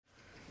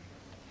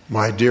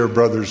My dear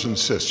brothers and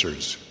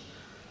sisters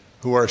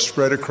who are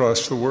spread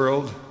across the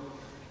world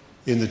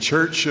in the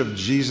Church of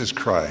Jesus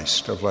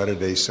Christ of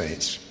Latter-day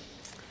Saints,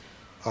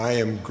 I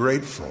am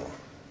grateful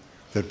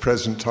that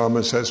President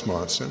Thomas S.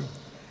 Monson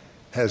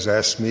has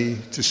asked me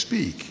to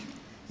speak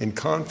in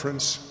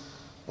conference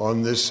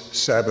on this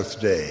Sabbath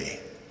day.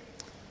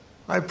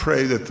 I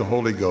pray that the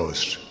Holy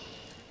Ghost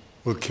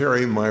will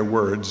carry my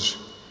words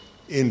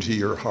into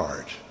your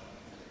heart.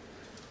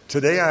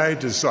 Today I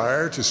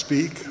desire to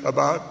speak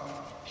about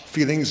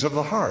feelings of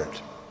the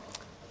heart.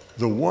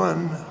 The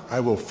one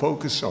I will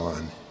focus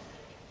on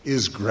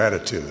is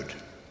gratitude,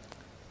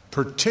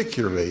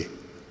 particularly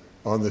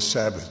on the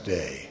Sabbath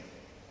day.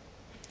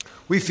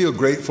 We feel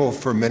grateful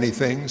for many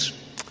things: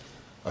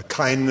 a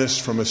kindness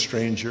from a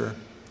stranger,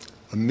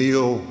 a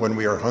meal when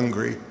we are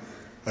hungry,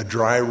 a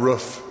dry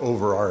roof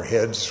over our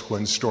heads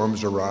when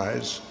storms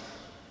arise,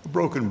 a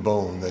broken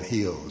bone that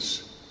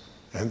heals,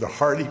 and the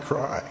hearty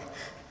cry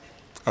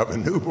of a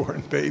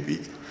newborn baby.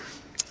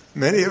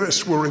 Many of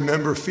us will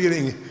remember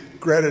feeling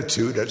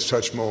gratitude at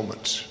such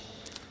moments.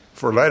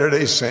 For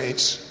Latter-day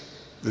Saints,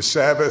 the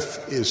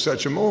Sabbath is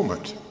such a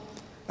moment,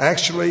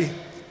 actually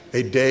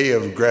a day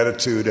of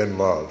gratitude and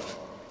love.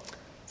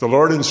 The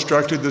Lord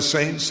instructed the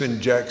saints in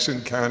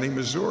Jackson County,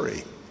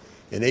 Missouri,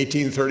 in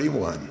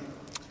 1831,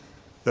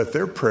 that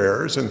their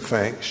prayers and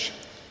thanks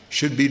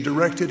should be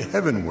directed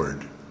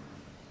heavenward.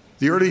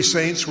 The early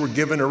saints were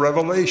given a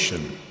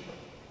revelation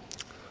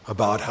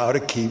about how to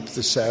keep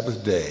the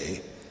Sabbath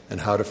day and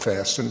how to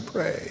fast and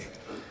pray.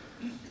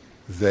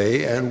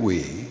 They and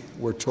we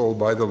were told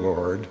by the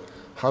Lord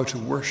how to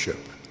worship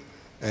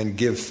and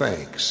give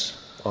thanks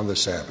on the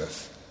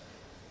Sabbath.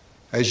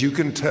 As you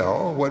can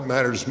tell, what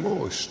matters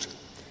most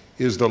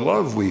is the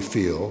love we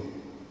feel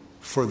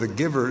for the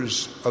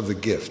givers of the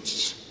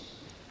gifts.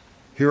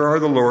 Here are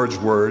the Lord's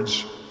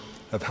words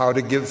of how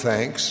to give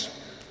thanks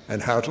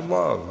and how to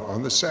love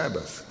on the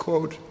Sabbath.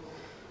 Quote,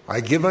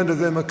 "I give unto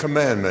them a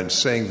commandment,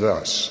 saying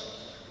thus,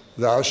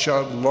 Thou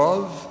shalt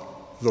love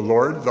the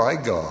Lord thy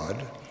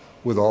God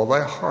with all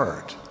thy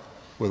heart,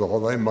 with all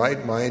thy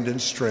might, mind, and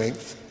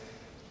strength,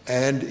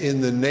 and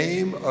in the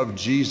name of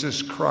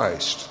Jesus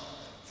Christ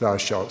thou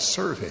shalt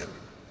serve him.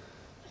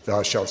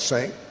 Thou shalt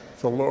thank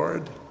the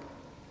Lord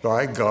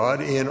thy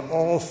God in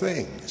all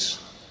things.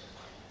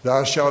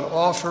 Thou shalt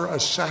offer a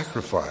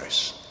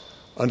sacrifice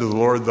unto the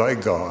Lord thy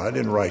God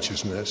in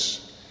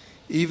righteousness,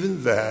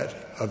 even that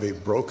of a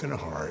broken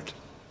heart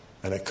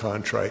and a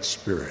contrite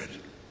spirit."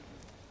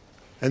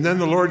 And then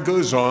the Lord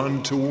goes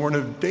on to warn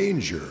of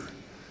danger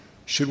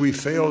should we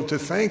fail to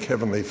thank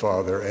Heavenly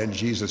Father and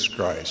Jesus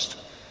Christ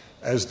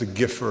as the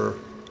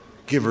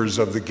givers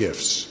of the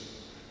gifts.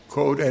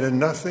 Quote, "And in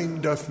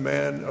nothing doth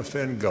man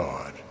offend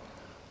God,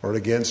 or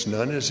against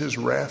none is his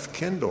wrath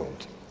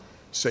kindled,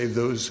 save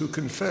those who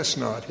confess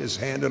not his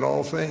hand in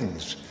all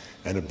things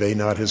and obey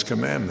not his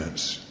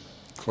commandments."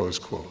 Close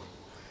quote.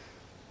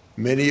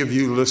 Many of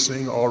you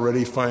listening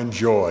already find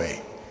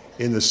joy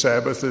in the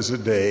Sabbath as a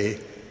day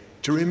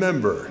to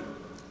remember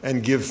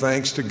and give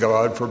thanks to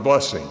God for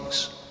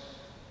blessings.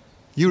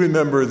 You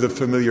remember the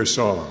familiar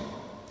song,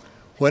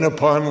 "When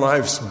upon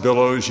life's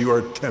billows you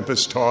are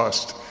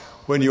tempest-tossed,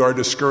 when you are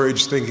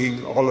discouraged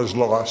thinking all is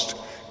lost,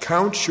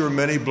 count your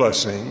many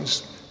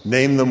blessings,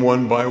 name them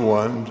one by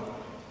one,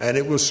 and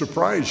it will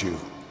surprise you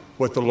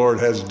what the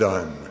Lord has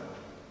done."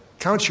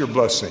 Count your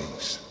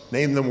blessings,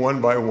 name them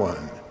one by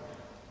one.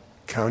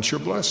 Count your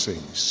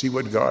blessings, see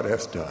what God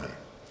hath done.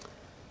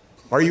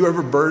 Are you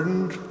ever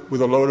burdened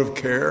with a load of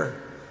care?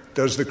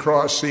 Does the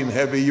cross seem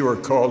heavy you are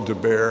called to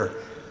bear?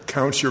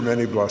 Count your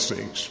many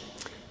blessings.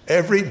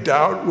 Every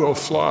doubt will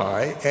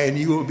fly, and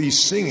you will be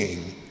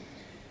singing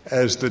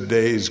as the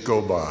days go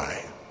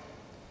by.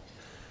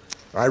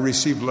 I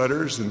receive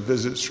letters and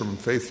visits from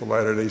faithful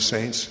Latter-day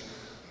Saints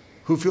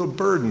who feel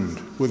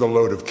burdened with a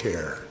load of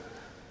care.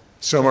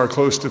 Some are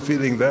close to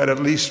feeling that, at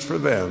least for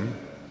them,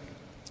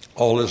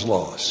 all is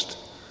lost.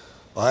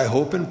 I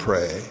hope and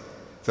pray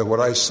that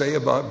what I say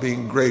about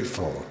being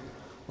grateful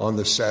on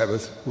the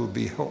Sabbath will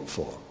be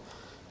helpful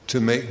to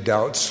make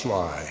doubts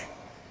fly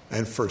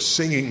and for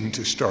singing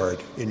to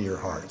start in your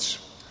hearts.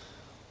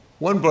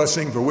 One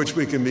blessing for which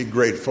we can be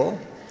grateful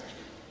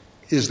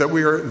is that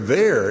we are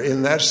there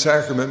in that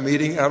sacrament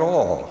meeting at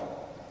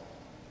all,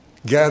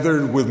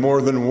 gathered with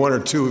more than one or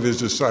two of his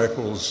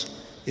disciples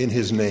in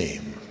his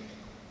name.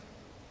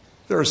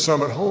 There are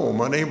some at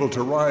home unable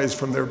to rise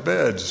from their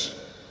beds.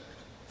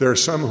 There are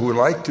some who would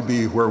like to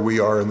be where we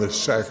are in the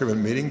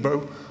sacrament meeting,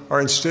 but are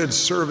instead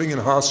serving in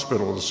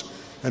hospitals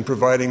and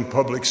providing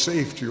public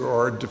safety,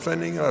 or are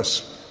defending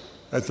us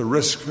at the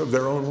risk of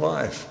their own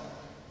life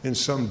in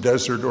some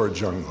desert or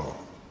jungle.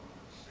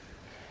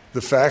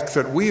 The fact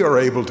that we are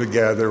able to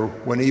gather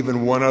with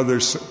even one other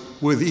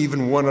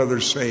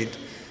saint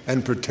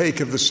and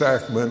partake of the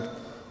sacrament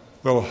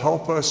will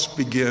help us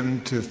begin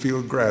to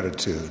feel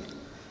gratitude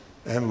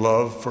and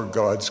love for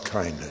God's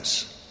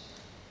kindness.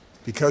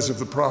 Because of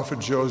the prophet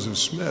Joseph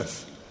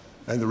Smith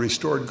and the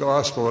restored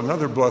gospel,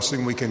 another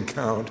blessing we can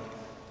count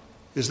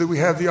is that we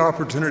have the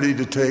opportunity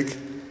to take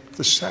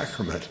the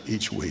sacrament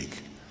each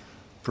week.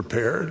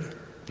 prepared,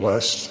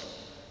 blessed,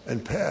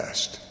 and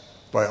passed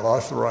by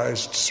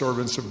authorized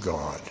servants of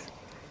God.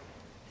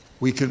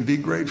 We can be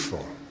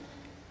grateful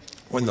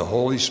when the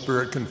Holy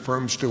Spirit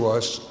confirms to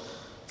us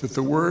that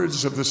the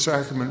words of the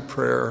sacrament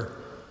prayer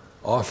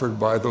offered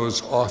by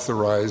those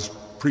authorized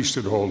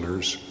priesthood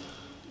holders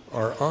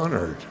are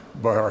honored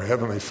by our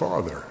Heavenly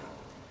Father.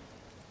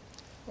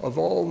 Of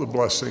all the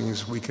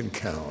blessings we can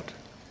count,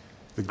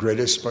 the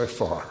greatest by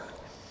far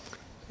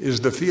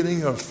is the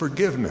feeling of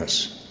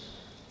forgiveness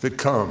that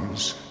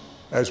comes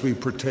as we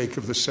partake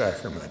of the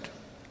sacrament.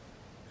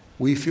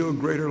 We feel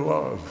greater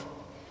love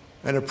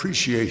and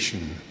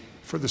appreciation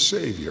for the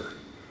Savior,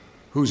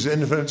 whose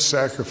infinite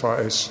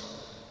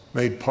sacrifice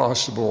made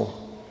possible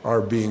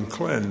our being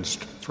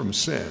cleansed from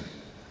sin.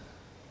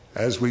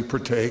 As we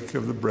partake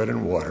of the bread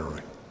and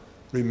water,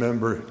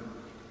 remember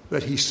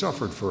that he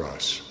suffered for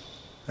us.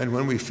 And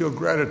when we feel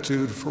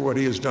gratitude for what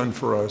he has done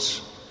for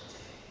us,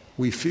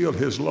 we feel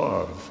his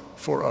love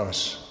for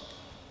us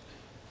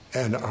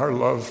and our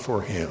love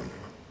for him.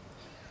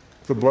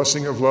 The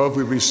blessing of love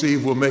we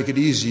receive will make it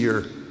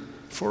easier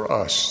for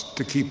us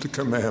to keep the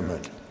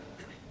commandment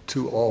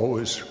to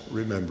always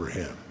remember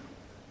him.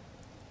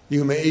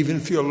 You may even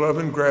feel love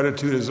and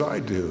gratitude as I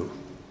do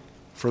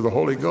for the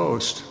Holy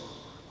Ghost,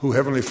 who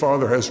Heavenly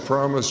Father has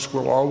promised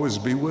will always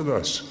be with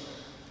us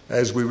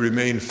as we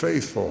remain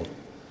faithful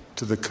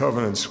to the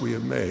covenants we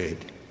have made.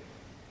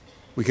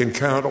 We can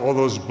count all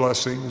those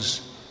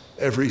blessings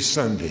every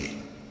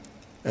Sunday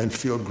and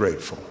feel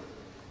grateful.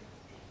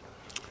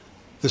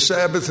 The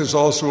Sabbath is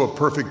also a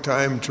perfect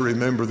time to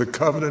remember the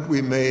covenant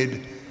we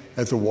made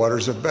at the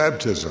waters of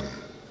baptism,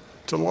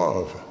 to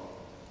love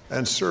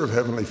and serve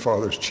Heavenly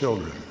Father's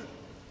children.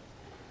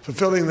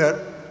 Fulfilling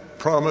that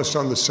promise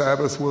on the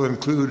Sabbath will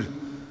include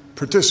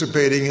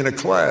participating in a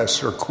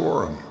class or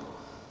quorum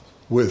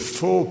with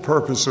full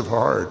purpose of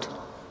heart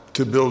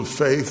to build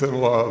faith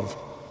and love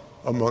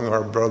among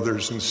our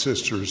brothers and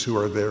sisters who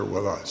are there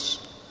with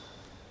us.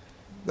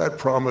 That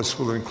promise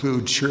will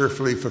include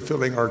cheerfully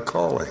fulfilling our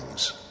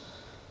callings.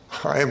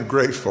 I am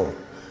grateful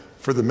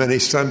for the many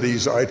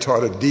Sundays I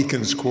taught a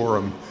deacon's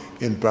quorum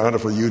in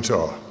Bountiful,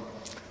 Utah,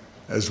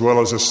 as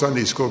well as a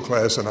Sunday school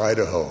class in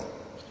Idaho.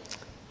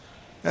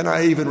 And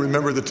I even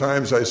remember the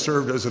times I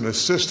served as an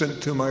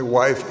assistant to my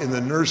wife in the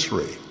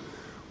nursery,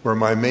 where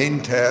my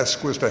main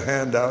task was to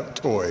hand out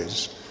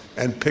toys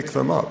and pick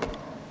them up.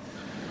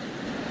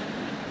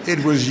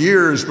 It was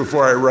years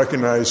before I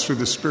recognized through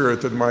the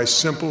Spirit that my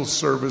simple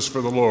service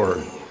for the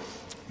Lord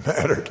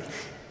mattered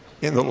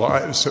in the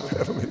lives of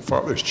Heavenly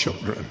Father's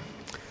children.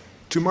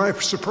 To my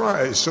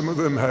surprise, some of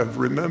them have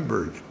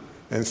remembered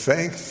and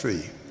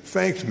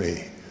thanked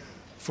me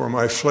for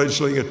my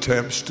fledgling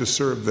attempts to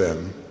serve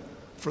them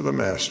for the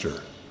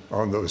Master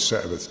on those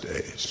Sabbath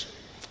days.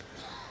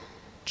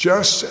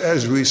 Just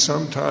as we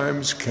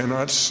sometimes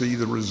cannot see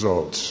the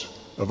results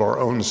of our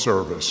own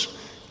service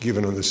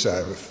given on the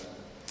Sabbath,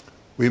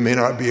 we may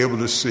not be able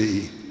to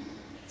see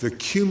the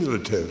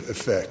cumulative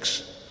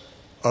effects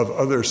of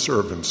other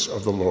servants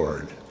of the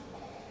Lord.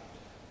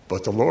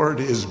 But the Lord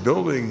is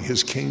building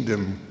his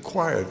kingdom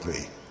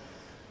quietly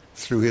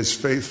through his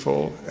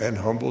faithful and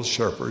humble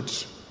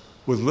shepherds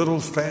with little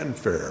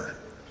fanfare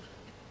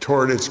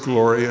toward its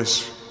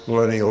glorious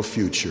millennial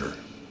future.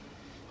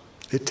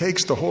 It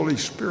takes the Holy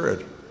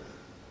Spirit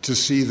to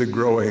see the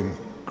growing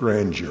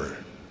grandeur.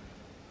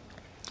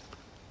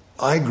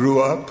 I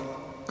grew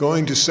up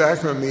going to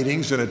sacrament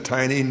meetings in a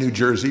tiny New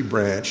Jersey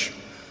branch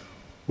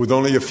with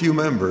only a few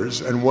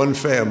members and one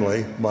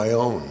family, my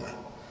own.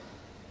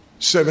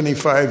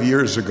 75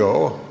 years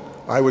ago,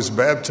 I was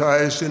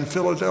baptized in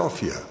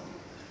Philadelphia,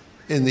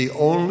 in the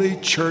only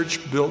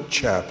church-built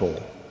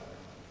chapel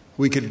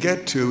we could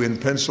get to in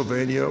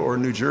Pennsylvania or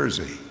New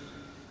Jersey.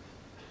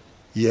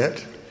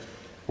 Yet,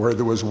 where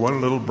there was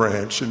one little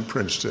branch in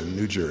Princeton,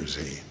 New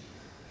Jersey,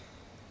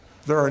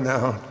 there are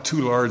now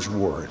 2 large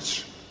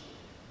wards.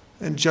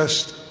 And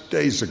just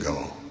days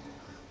ago,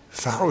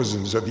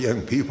 thousands of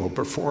young people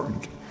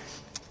performed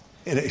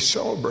in a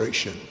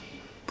celebration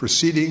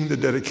preceding the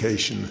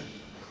dedication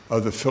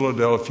of the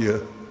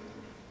Philadelphia,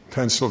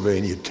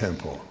 Pennsylvania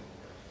temple.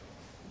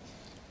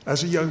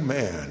 As a young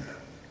man,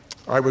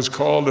 I was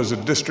called as a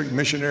district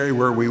missionary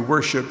where we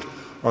worshiped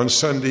on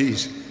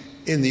Sundays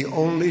in the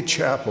only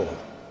chapel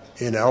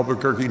in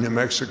Albuquerque, New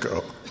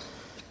Mexico.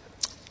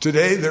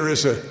 Today there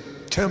is a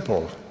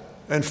temple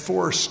and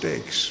 4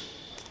 stakes.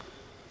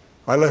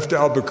 I left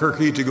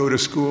Albuquerque to go to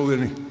school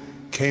in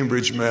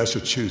Cambridge,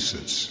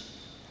 Massachusetts.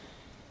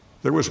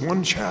 There was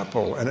one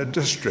chapel and a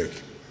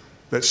district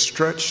that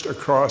stretched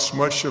across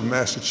much of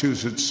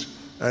Massachusetts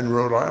and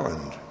Rhode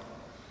Island.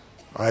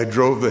 I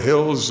drove the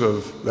hills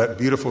of that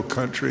beautiful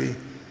country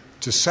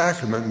to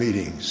sacrament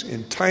meetings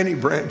in tiny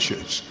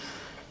branches,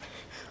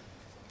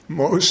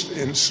 most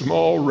in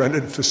small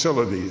rented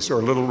facilities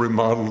or little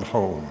remodeled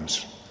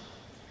homes.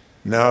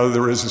 Now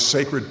there is a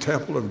sacred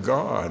temple of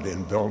God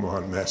in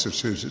Belmont,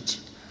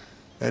 Massachusetts,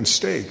 and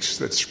stakes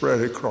that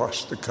spread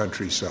across the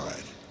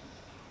countryside.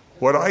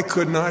 What I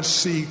could not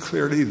see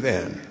clearly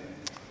then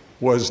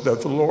was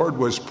that the Lord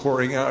was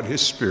pouring out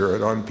his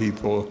Spirit on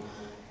people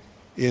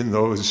in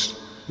those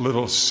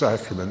little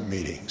sacrament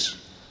meetings.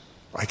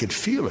 I could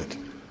feel it,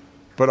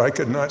 but I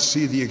could not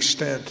see the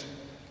extent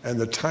and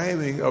the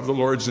timing of the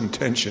Lord's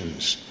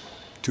intentions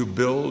to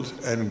build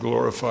and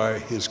glorify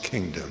his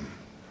kingdom.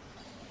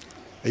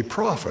 A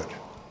prophet,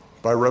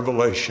 by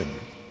revelation,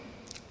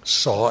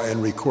 saw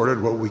and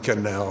recorded what we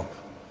can now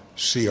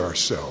see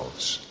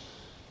ourselves.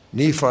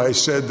 Nephi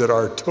said that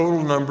our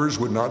total numbers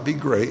would not be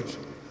great,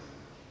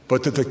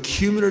 but that the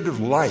cumulative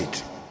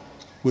light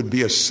would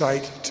be a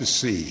sight to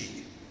see.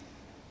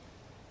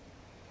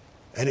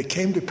 And it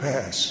came to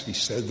pass, he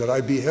said, that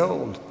I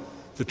beheld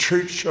the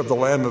church of the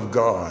Lamb of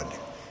God,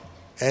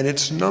 and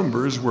its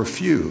numbers were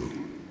few.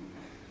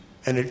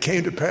 And it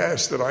came to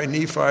pass that I,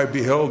 Nephi,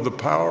 beheld the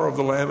power of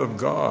the Lamb of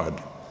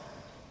God,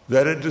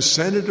 that it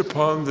descended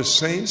upon the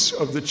saints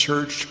of the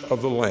church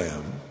of the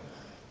Lamb,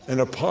 and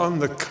upon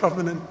the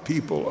covenant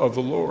people of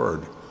the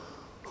Lord,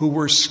 who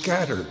were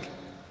scattered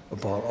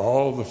upon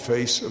all the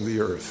face of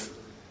the earth.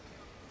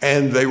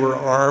 And they were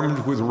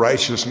armed with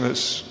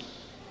righteousness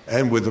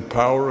and with the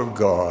power of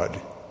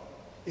God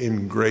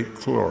in great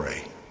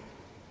glory.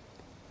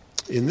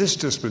 In this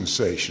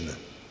dispensation,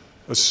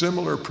 a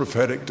similar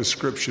prophetic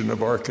description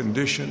of our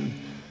condition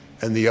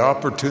and the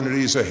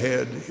opportunities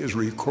ahead is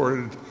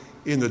recorded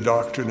in the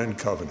Doctrine and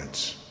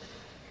Covenants.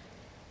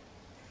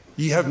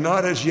 Ye have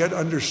not as yet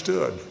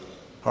understood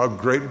how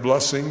great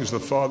blessings the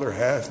Father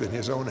hath in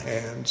his own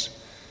hands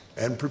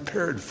and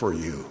prepared for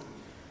you.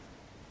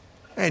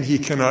 And he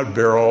cannot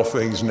bear all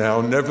things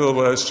now.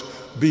 Nevertheless,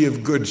 be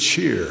of good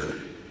cheer,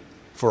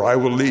 for I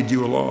will lead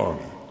you along.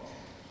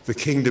 The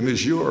kingdom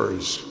is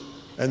yours,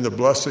 and the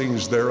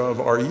blessings thereof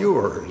are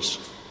yours,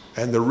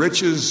 and the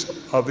riches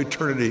of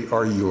eternity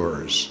are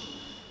yours.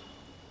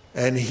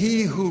 And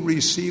he who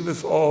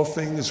receiveth all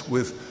things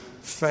with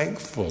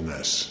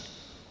thankfulness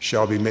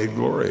shall be made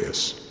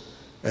glorious,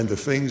 and the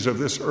things of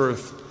this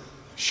earth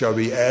shall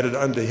be added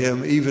unto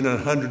him, even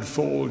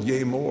 100-fold,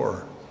 yea,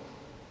 more.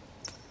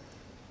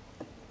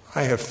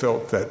 I have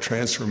felt that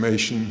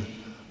transformation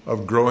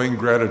of growing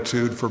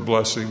gratitude for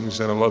blessings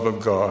and a love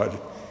of God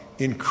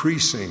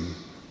increasing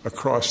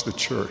across the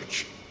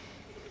church.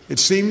 It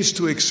seems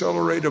to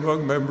accelerate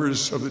among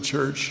members of the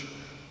church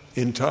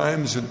in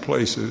times and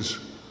places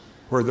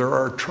where there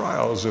are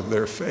trials of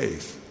their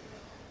faith,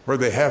 where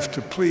they have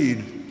to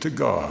plead to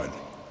God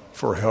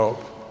for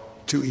help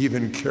to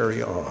even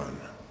carry on.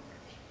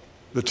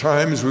 The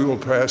times we will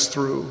pass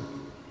through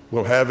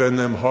will have in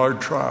them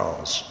hard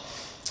trials,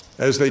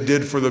 as they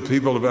did for the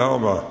people of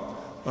Alma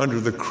under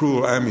the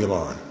cruel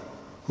Amulon,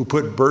 who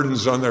put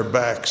burdens on their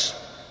backs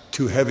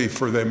too heavy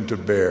for them to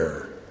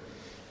bear.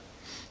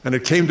 And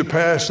it came to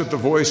pass that the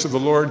voice of the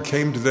Lord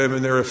came to them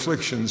in their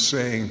afflictions,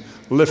 saying,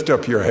 Lift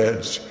up your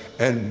heads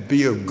and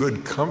be of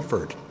good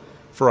comfort,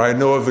 for I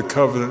know of the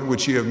covenant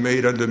which ye have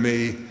made unto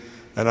me,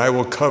 and I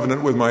will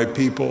covenant with my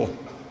people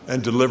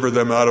and deliver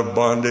them out of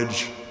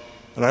bondage.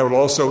 And I will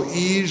also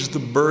ease the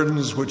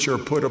burdens which are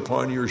put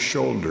upon your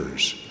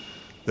shoulders,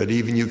 that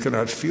even you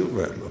cannot feel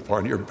them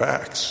upon your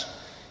backs,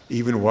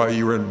 even while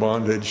you are in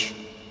bondage.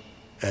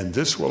 And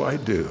this will I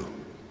do,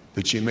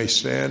 that ye may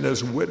stand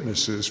as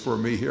witnesses for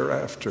me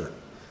hereafter,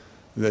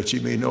 and that ye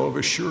may know of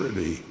a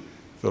surety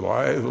that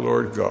I, the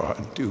Lord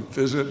God, do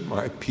visit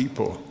my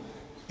people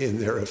in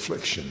their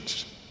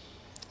afflictions.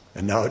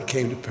 And now it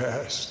came to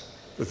pass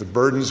that the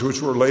burdens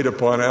which were laid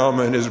upon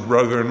Alma and his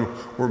brethren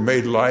were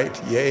made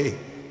light. Yea,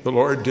 the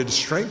Lord did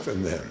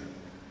strengthen them,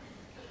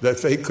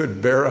 that they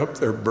could bear up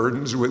their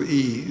burdens with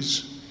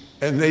ease,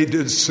 and they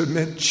did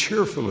submit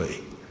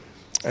cheerfully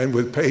and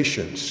with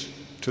patience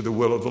to the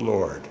will of the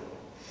Lord.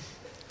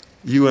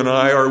 You and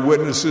I are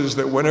witnesses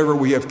that whenever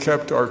we have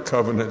kept our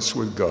covenants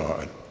with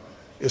God,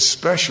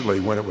 especially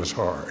when it was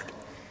hard,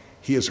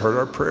 he has heard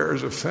our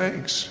prayers of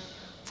thanks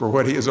for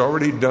what he has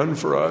already done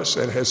for us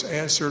and has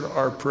answered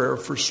our prayer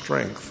for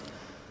strength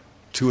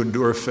to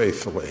endure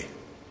faithfully.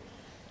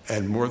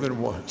 And more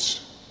than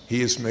once,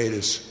 he has made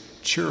us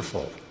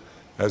cheerful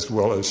as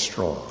well as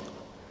strong.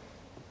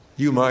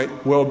 You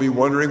might well be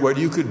wondering what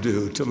you could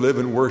do to live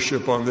in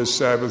worship on this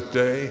Sabbath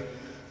day,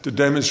 to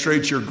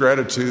demonstrate your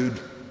gratitude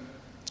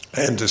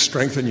and to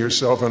strengthen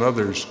yourself and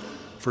others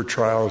for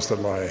trials that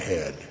lie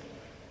ahead.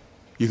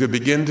 You could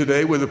begin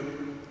today with a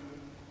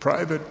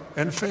private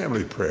and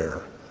family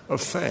prayer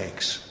of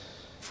thanks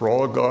for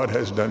all God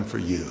has done for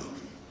you.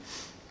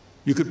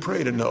 You could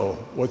pray to know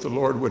what the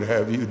Lord would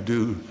have you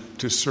do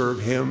to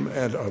serve him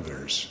and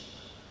others.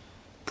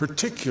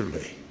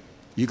 Particularly,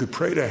 you could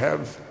pray to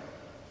have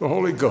the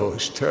Holy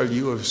Ghost tell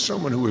you of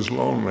someone who is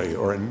lonely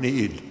or in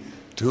need,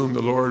 to whom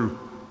the Lord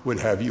would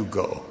have you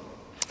go.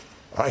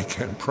 I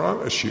can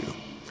promise you,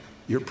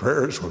 your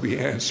prayers will be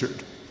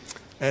answered.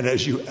 And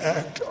as you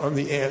act on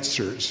the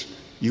answers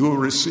you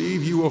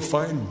will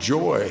find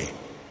joy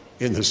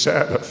in the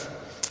Sabbath.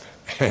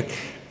 And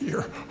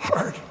your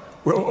heart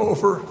will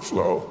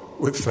overflow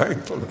with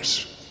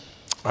thankfulness.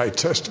 I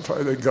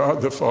testify that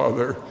God the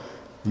Father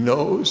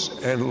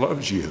knows and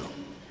loves you.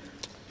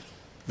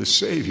 The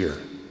Savior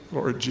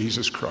Lord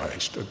Jesus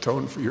Christ,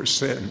 atoned for your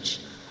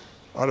sins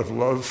out of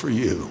love for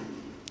you.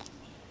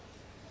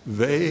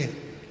 They,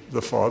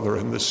 the Father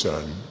and the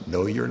Son,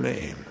 know your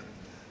name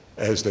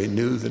as they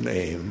knew the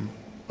name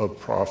of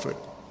Prophet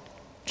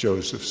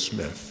Joseph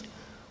Smith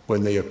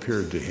when they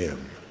appeared to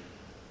him.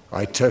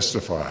 I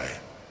testify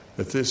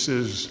that this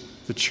is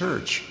the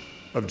church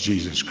of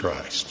Jesus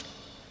Christ,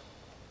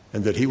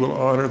 and that he will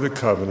honor the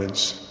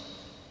covenants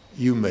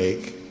you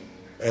make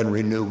and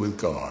renew with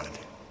God.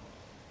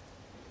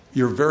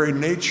 Your very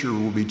nature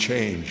will be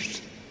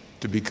changed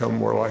to become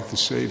more like the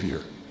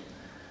Savior.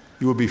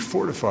 You will be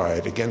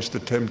fortified against the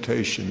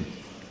temptation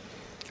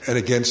and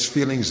against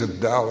feelings of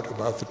doubt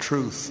about the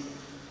truth.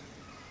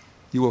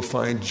 You will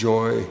find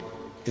joy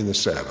in the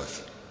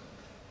Sabbath.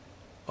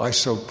 I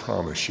so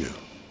promise you.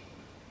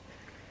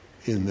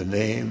 In the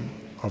name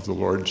of the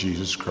Lord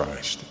Jesus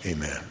Christ,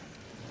 amen.